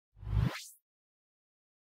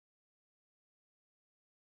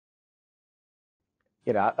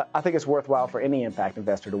I think it's worthwhile for any impact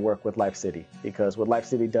investor to work with LifeCity, because what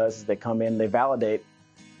LifeCity does is they come in, they validate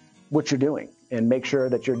what you're doing and make sure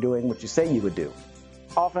that you're doing what you say you would do.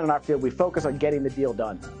 Often in our field, we focus on getting the deal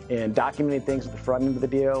done and documenting things at the front end of the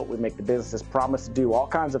deal. We make the businesses promise to do all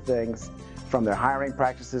kinds of things, from their hiring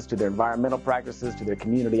practices to their environmental practices to their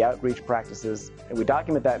community outreach practices. And we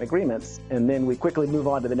document that in agreements, and then we quickly move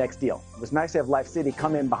on to the next deal. It was nice to have LifeCity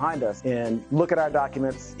come in behind us and look at our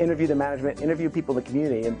documents, interview the management, interview people in the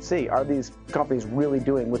community, and see, are these companies really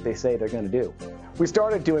doing what they say they're going to do? We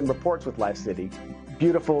started doing reports with LifeCity,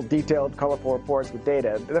 beautiful, detailed, colorful reports with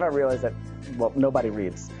data. And then I realized that, well, nobody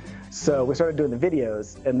reads. So we started doing the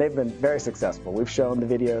videos, and they've been very successful. We've shown the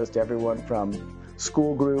videos to everyone from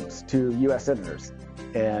school groups to U.S. senators,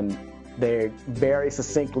 and they very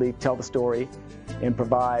succinctly tell the story and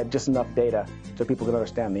provide just enough data so people can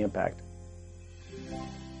understand the impact.